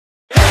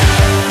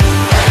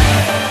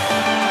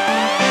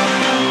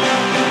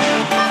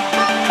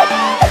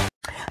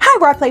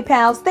Rock Play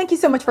Pals, thank you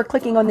so much for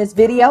clicking on this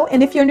video,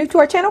 and if you're new to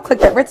our channel, click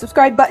that red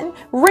subscribe button,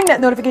 ring that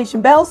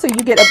notification bell so you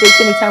get updates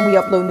anytime we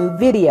upload new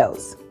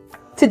videos.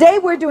 Today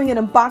we're doing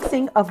an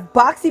unboxing of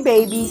Boxy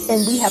babies,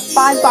 and we have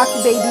 5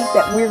 Boxy babies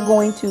that we're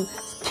going to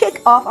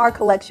kick off our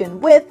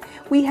collection with.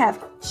 We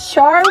have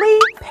Charlie,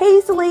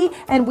 Paisley,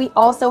 and we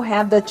also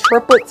have the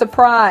Triplet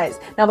surprise.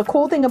 Now the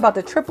cool thing about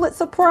the Triplet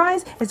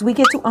surprise is we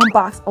get to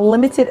unbox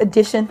limited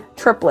edition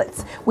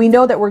triplets. We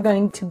know that we're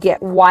going to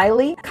get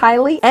Wiley,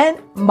 Kylie,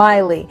 and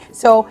Miley.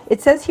 So it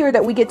says here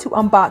that we get to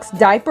unbox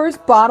diapers,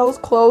 bottles,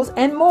 clothes,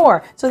 and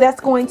more. So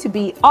that's going to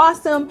be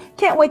awesome.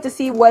 Can't wait to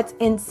see what's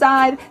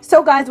inside.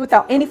 So guys,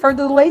 without any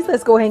further delays,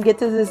 let's go ahead and get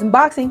to this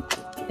unboxing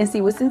and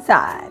see what's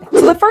inside.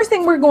 So the first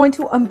thing we're going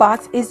to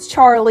unbox is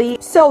Charlie.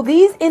 So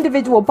these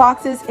individual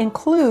boxes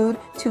include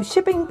 2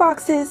 shipping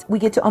boxes. We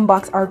get to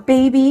unbox our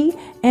baby,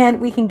 and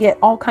we can get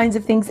all kinds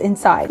of things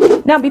inside.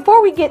 Now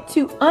before we get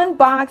to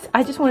unbox,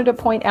 I just wanted to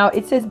point out,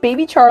 it says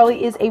baby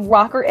Charlie is a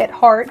rocker at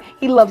heart.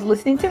 He loves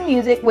listening to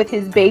music with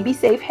his baby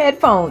safe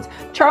headphones.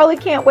 Charlie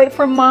can't wait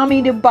for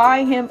mommy to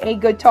buy him a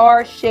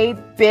guitar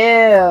shaped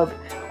bib.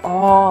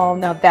 Oh,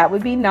 now that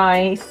would be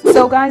nice.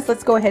 So guys,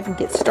 let's go ahead and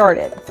get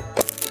started.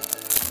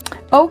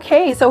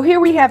 Okay, so here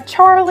we have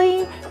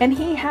Charlie, and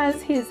he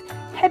has his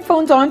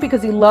headphones on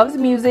because he loves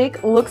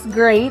music. Looks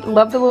great.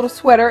 Love the little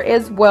sweater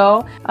as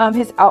well.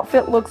 His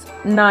outfit looks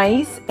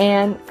nice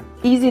and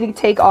easy to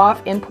take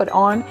off and put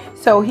on.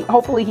 So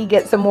hopefully he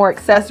gets some more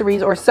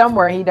accessories, or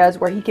somewhere he does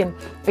where he can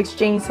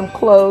exchange some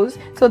clothes.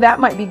 So that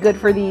might be good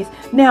for these.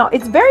 Now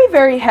it's very,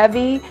 very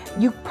heavy.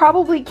 You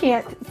probably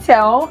can't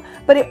tell,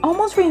 but it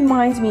almost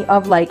reminds me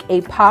of like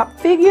a pop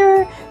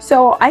figure.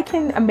 So I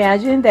can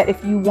imagine that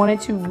if you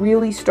wanted to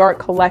really start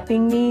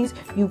collecting these,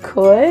 you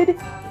could.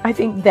 I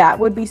think that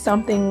would be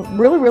something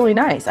really, really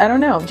nice. I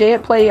don't know. Jay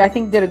at Play, I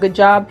think, did a good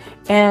job.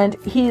 And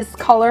his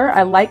color,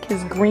 I like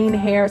his green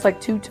hair. It's like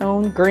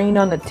two-tone green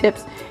on the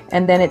tips,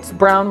 and then it's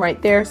brown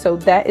right there. So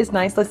that is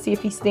nice. Let's see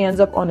if he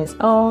stands up on his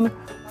own,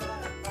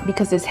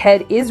 because his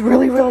head is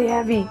really, really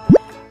heavy.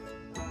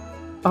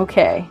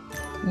 Okay.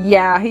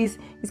 Yeah, he's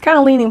kind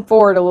of leaning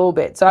forward a little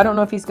bit, so I don't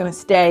know if he's going to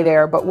stay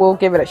there, but we'll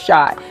give it a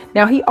shot.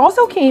 Now he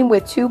also came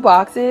with 2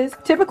 boxes.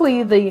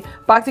 Typically the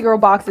Boxy Girl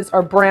boxes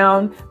are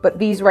brown, but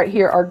these right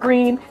here are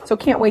green, so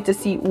can't wait to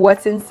see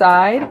what's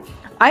inside.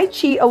 I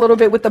cheat a little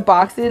bit with the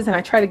boxes, and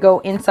I try to go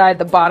inside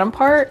the bottom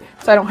part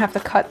so I don't have to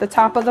cut the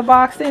top of the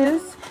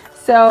boxes.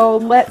 So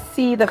let's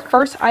see the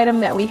first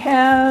item that we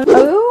have.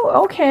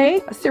 Oh,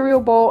 okay, a cereal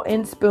bowl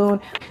and spoon.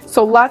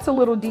 So lots of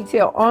little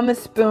detail on the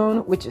spoon,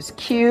 which is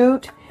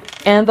cute.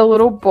 And the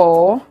little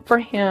bowl for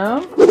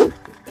him.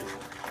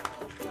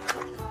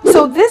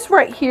 So this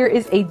right here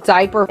is a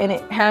diaper, and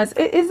it has,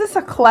 is this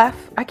a clef?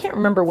 I can't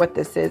remember what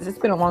this is. It's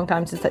been a long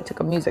time since I took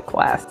a music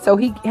class. So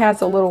he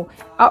has a little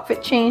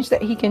outfit change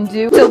that he can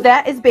do. So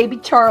that is baby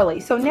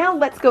Charlie. So now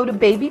let's go to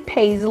baby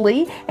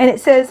Paisley, and it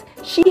says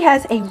she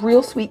has a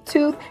real sweet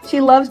tooth. She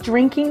loves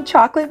drinking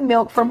chocolate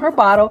milk from her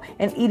bottle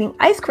and eating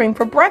ice cream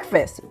for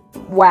breakfast.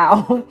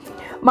 Wow.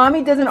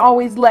 Mommy doesn't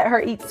always let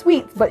her eat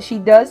sweets, but she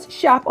does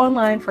shop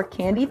online for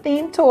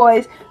candy-themed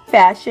toys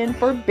fashioned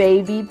for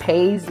baby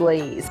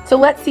Paisleys. So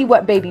let's see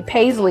what baby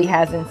Paisley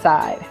has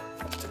inside.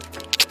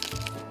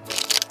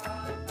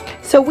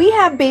 So we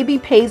have baby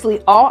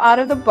Paisley all out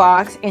of the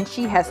box, and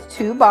she has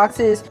 2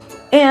 boxes.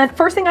 And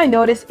first thing I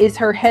noticed is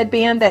her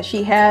headband that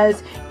she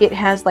has. It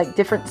has like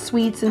different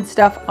sweets and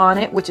stuff on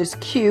it, which is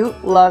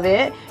cute. Love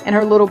it. And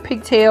her little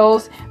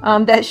pigtails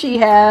that she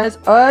has.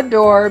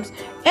 Adorbs.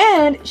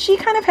 And she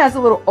kind of has a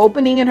little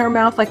opening in her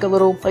mouth, like a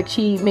little, like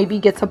she maybe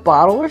gets a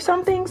bottle or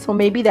something. So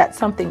maybe that's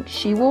something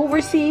she will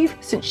receive,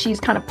 since she's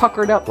kind of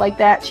puckered up like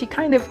that. She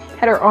kind of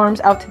had her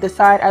arms out to the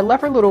side. I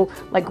love her little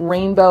like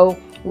rainbow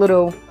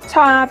little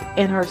top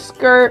and her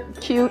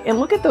skirt. Cute. And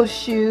look at those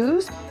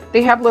shoes.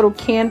 They have little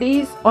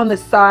candies on the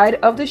side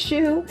of the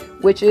shoe,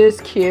 which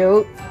is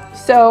cute.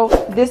 So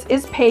this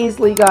is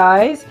Paisley,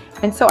 guys.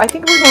 And so I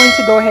think we're going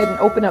to go ahead and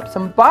open up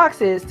some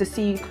boxes to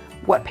see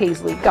what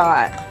Paisley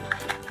got.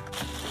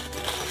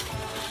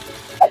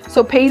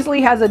 So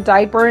Paisley has a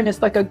diaper, and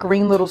it's like a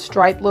green little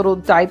striped little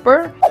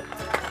diaper.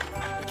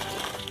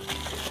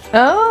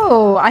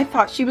 Oh, I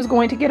thought she was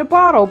going to get a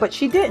bottle, but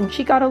she didn't.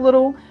 She got a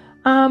little,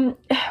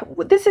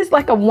 this is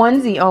like a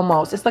onesie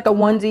almost. It's like a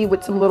onesie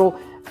with some little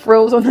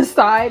frills on the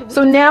side.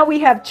 So now we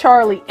have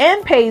Charlie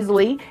and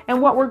Paisley,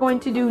 and what we're going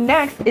to do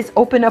next is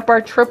open up our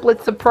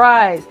Triplet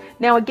surprise.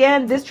 Now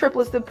again, this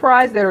Triplet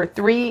surprise, there are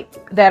 3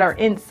 that are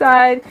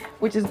inside,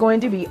 which is going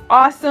to be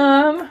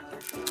awesome.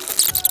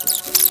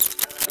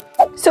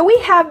 So we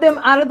have them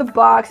out of the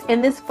box,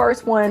 and this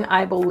first one,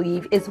 I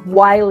believe, is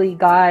Wiley,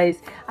 guys.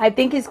 I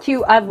think he's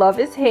cute. I love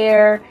his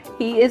hair.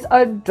 He is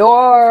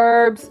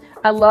adorbs.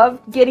 I love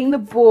getting the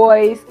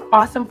boys.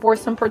 Awesome for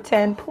some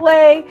pretend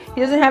play.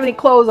 He doesn't have any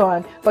clothes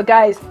on, but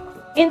guys,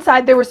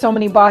 inside there were so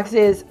many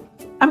boxes.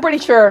 I'm pretty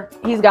sure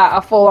he's got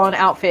a full-on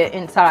outfit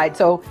inside.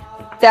 So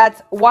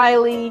that's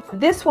Wiley.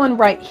 This one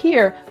right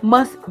here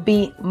must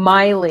be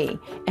Miley.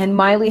 And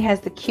Miley has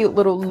the cute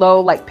little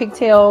low like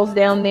pigtails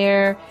down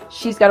there.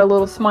 She's got a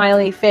little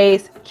smiley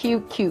face.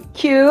 cute, cute,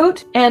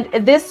 cute. And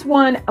this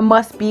one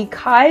must be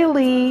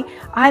Kylie.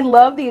 I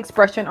love the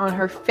expression on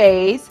her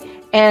face.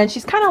 And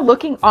she's kind of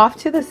looking off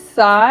to the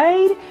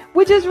side,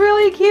 which is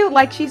really cute.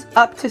 Like she's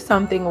up to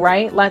something,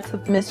 right? Lots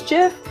of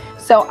mischief.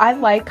 So I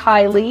like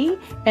Kylie,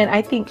 and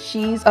I think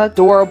she's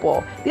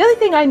adorable. The other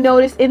thing I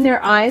noticed in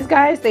their eyes,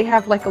 guys, they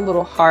have like a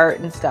little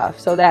heart and stuff.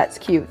 So that's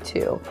cute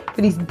too,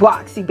 for these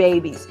Boxy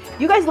babies.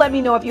 You guys let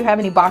me know if you have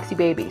any Boxy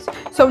babies.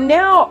 So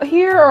now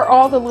here are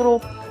all the little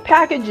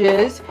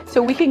packages,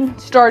 so we can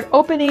start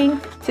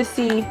opening to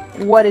see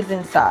what is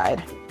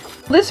inside.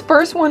 This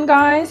first one,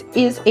 guys,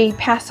 is a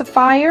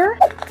pacifier.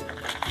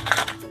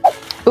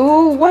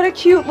 Ooh, what a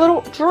cute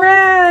little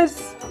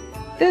dress.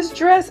 This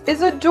dress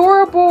is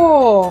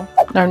adorable.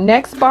 Our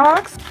next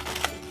box,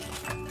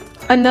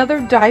 another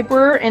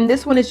diaper, and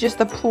this one is just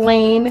a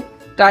plain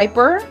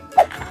diaper.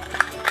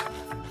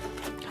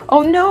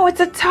 Oh no, it's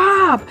a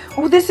top.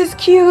 Oh, this is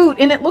cute.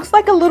 And it looks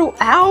like a little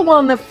owl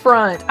on the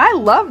front. I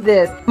love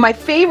this. My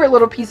favorite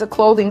little piece of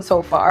clothing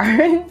so far.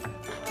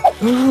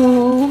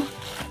 Ooh.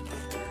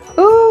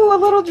 Ooh, a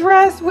little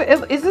dress.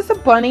 Is this a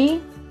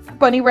bunny?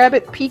 Bunny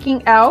rabbit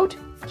peeking out?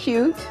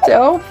 Cute.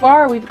 So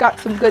far, we've got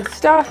some good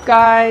stuff,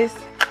 guys.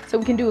 So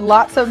we can do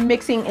lots of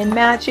mixing and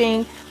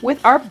matching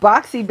with our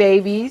Boxy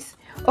babies.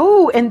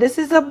 Oh, and this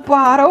is a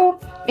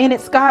bottle, and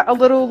it's got a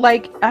little,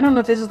 like, I don't know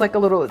if this is like a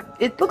little,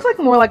 it looks like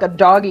more like a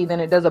doggy than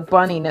it does a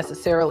bunny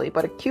necessarily,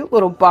 but a cute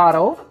little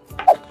bottle.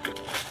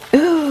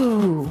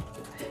 Ooh.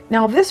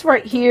 Now this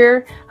right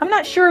here, I'm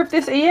not sure if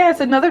this, yeah,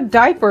 it's another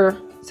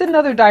diaper. It's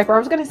another diaper. I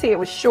was going to say it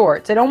was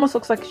shorts. It almost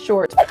looks like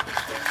shorts.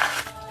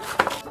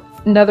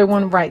 Another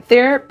one right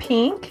there,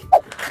 pink.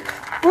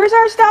 Where's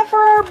our stuff for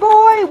our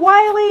boy,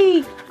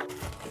 Wiley?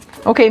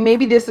 Okay,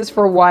 maybe this is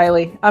for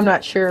Wiley. I'm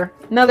not sure.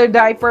 Another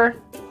diaper.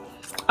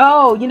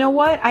 Oh, you know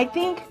what? I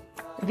think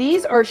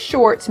these are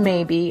shorts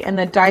maybe, and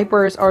the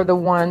diapers are the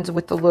ones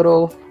with the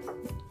little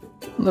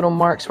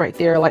marks right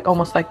there, like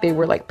almost like they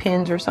were like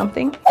pins or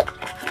something.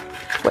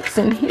 What's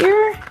in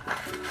here?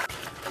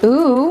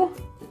 Ooh,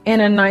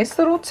 and a nice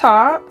little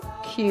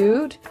top.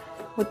 Cute.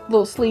 With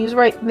little sleeves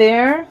right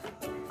there.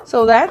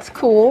 So that's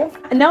cool.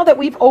 And now that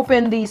we've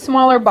opened the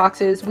smaller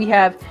boxes, we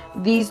have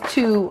these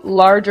two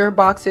larger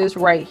boxes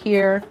right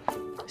here.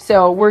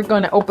 So we're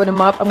going to open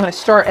them up. I'm going to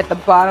start at the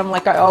bottom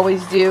like I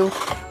always do.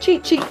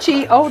 Cheat, cheat,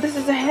 cheat. Oh, this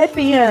is a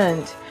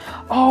headband.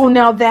 Oh,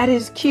 now that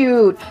is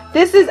cute.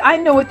 This is, I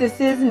know what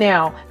this is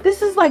now.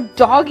 This is like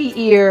doggy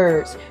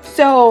ears.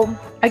 So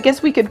I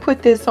guess we could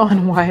put this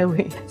on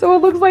Wiley. So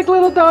it looks like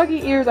little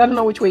doggy ears. I don't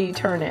know which way you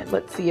turn it.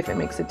 Let's see if it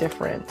makes a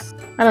difference.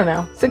 I don't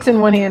know. 6 in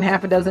one hand,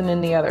 half a dozen in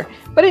the other.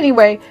 But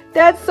anyway,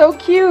 that's so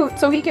cute.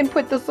 So he can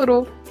put this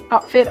little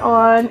outfit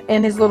on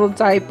and his little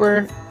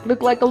diaper.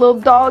 Look like a little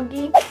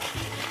doggy.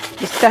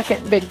 The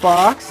second big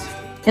box.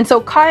 And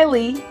so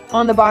Kylie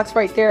on the box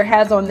right there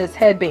has on this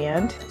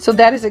headband. So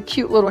that is a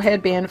cute little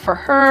headband for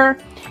her.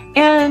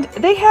 And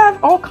they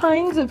have all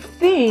kinds of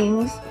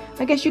things.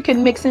 I guess you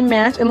can mix and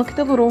match. And look at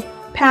the little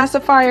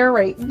pacifier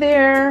right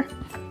there.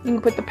 You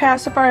can put the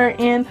pacifier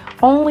in.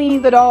 Only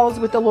the dolls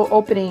with the little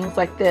openings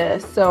like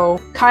this. So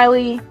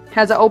Kylie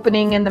has an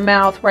opening in the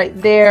mouth right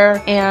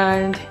there,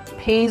 and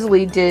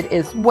Paisley did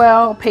as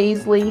well.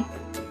 Paisley,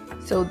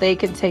 so they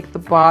can take the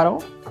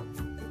bottle.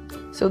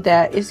 So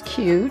that is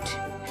cute.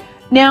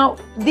 Now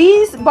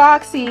these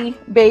Boxy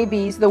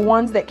babies, the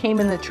ones that came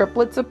in the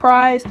triplet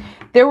surprise,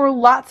 there were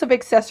lots of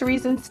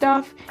accessories and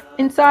stuff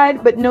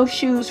inside, but no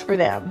shoes for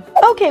them.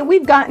 Okay,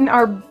 we've gotten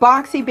our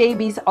Boxy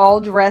babies all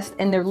dressed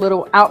in their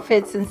little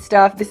outfits and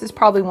stuff. This is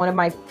probably one of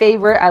my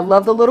favorite. I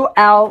love the little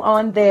owl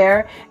on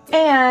there.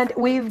 And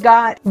we've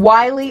got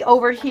Wiley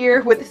over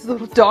here with this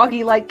little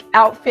doggy-like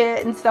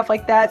outfit and stuff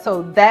like that.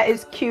 So that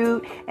is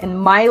cute. And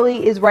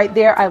Miley is right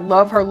there. I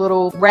love her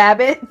little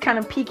rabbit kind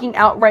of peeking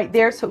out right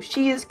there. So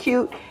she is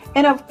cute.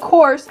 And of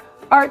course,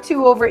 our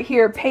two over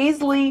here,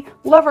 Paisley,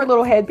 love her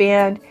little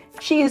headband.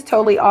 She is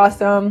totally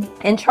awesome.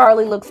 And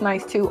Charlie looks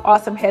nice too.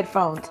 Awesome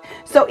headphones.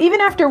 So even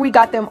after we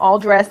got them all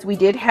dressed, we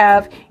did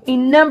have a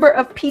number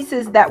of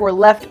pieces that were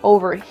left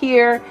over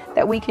here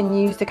that we can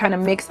use to kind of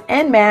mix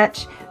and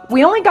match.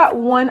 We only got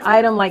one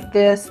item like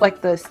this, like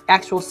the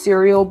actual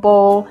cereal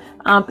bowl,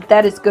 but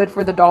that is good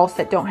for the dolls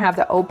that don't have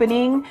the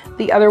opening.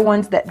 The other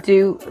ones that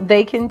do,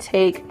 they can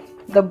take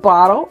the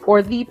bottle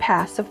or the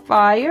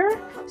pacifier.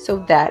 So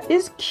that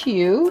is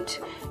cute.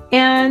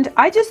 And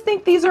I just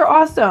think these are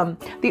awesome.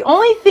 The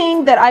only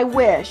thing that I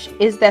wish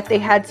is that they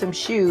had some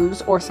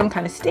shoes or some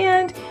kind of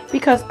stand,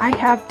 because I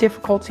have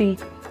difficulty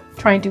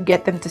trying to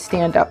get them to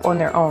stand up on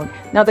their own.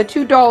 Now the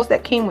two dolls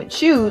that came with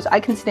shoes,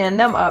 I can stand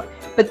them up,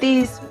 but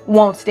these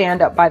won't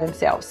stand up by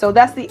themselves. So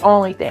that's the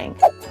only thing.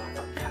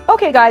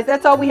 Okay guys,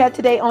 that's all we had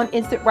today on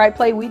Instant Right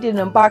Play. We did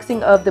an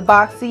unboxing of the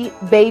Boxy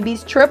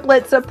Babies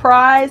Triplet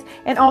Surprise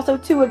and also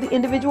 2 of the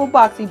individual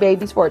Boxy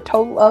Babies for a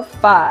total of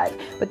 5.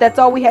 But that's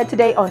all we had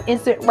today on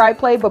Instant Right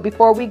Play. But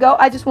before we go,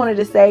 I just wanted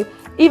to say,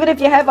 even if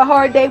you have a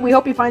hard day, we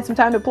hope you find some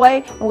time to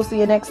play, and we'll see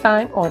you next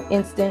time on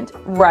Instant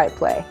Right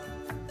Play.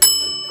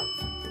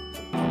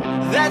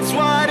 That's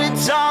what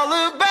it's all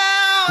about.